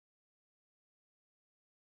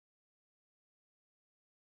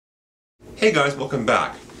Hey guys, welcome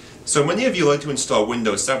back. So many of you like to install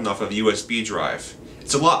Windows 7 off of a USB drive.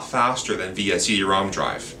 It's a lot faster than via CD-ROM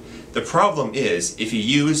drive. The problem is, if you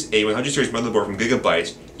use a 100 series motherboard from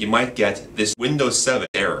GIGABYTE, you might get this Windows 7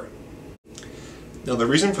 error. Now the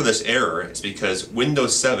reason for this error is because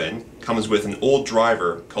Windows 7 comes with an old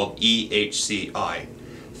driver called EHCI.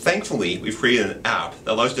 Thankfully, we've created an app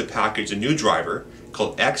that allows you to package a new driver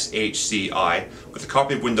called XHCI with a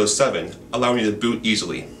copy of Windows 7, allowing you to boot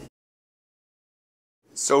easily.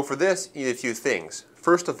 So for this, you need a few things.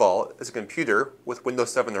 First of all, is a computer with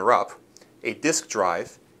Windows 7 or up, a disk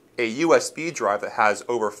drive, a USB drive that has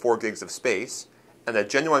over 4 gigs of space, and a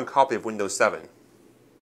genuine copy of Windows 7.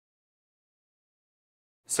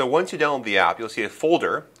 So once you download the app, you'll see a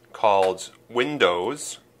folder called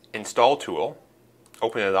Windows Install Tool.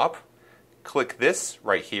 Open it up, click this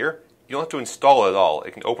right here. You don't have to install it at all,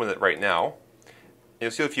 it can open it right now. And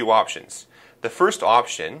you'll see a few options. The first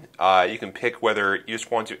option, you can pick whether you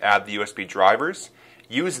just want to add the USB drivers.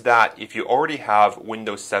 Use that if you already have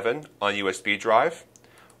Windows 7 on a USB drive.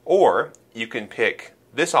 Or you can pick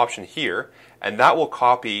this option here, and that will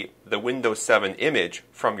copy the Windows 7 image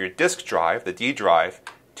from your disk drive, the D drive,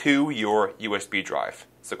 to your USB drive.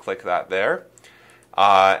 So click that there.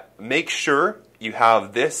 Make sure you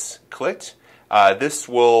have this clicked. This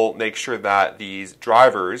will make sure that these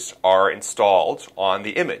drivers are installed on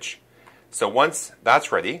the image. So once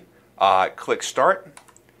that's ready, click Start,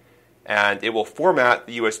 and it will format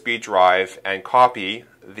the USB drive and copy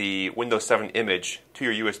the Windows 7 image to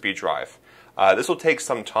your USB drive. This will take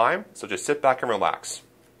some time, so just sit back and relax.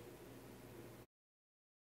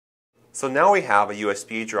 So now we have a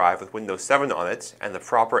USB drive with Windows 7 on it and the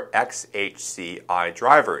proper XHCI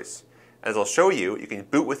drivers. As I'll show you, you can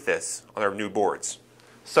boot with this on our new boards.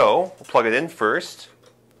 So we'll plug it in first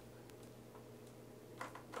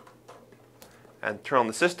and turn on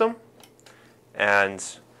the system, and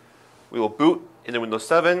we will boot into Windows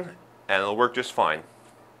 7 and it'll work just fine.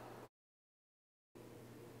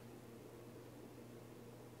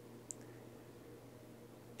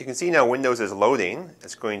 You can see now Windows is loading.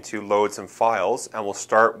 It's going to load some files, and we'll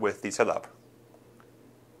start with the setup.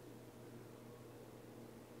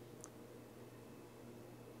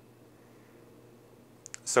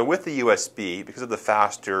 So with the USB, because of the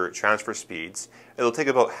faster transfer speeds, it'll take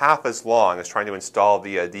about half as long as trying to install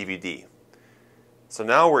via DVD. So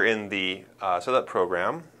now we're in the setup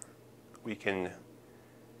program. We can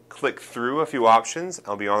click through a few options and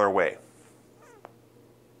we'll be on our way.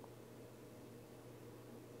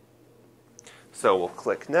 So we'll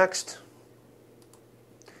click Next,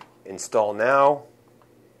 Install Now,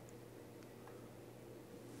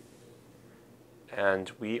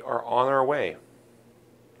 and we are on our way.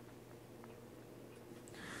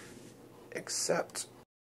 Accept.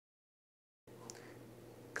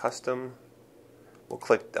 Custom. We'll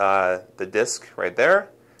click the disk right there.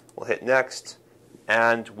 We'll hit Next,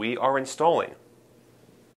 and we are installing.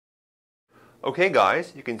 Okay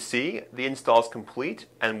guys, you can see the install is complete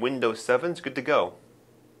and Windows 7 is good to go.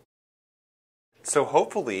 So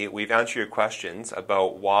hopefully we've answered your questions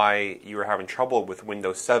about why you are having trouble with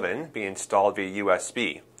Windows 7 being installed via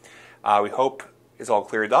USB. We hope it's all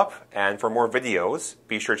cleared up, and for more videos,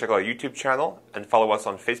 be sure to check out our YouTube channel and follow us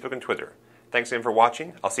on Facebook and Twitter. Thanks again for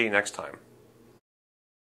watching. I'll see you next time.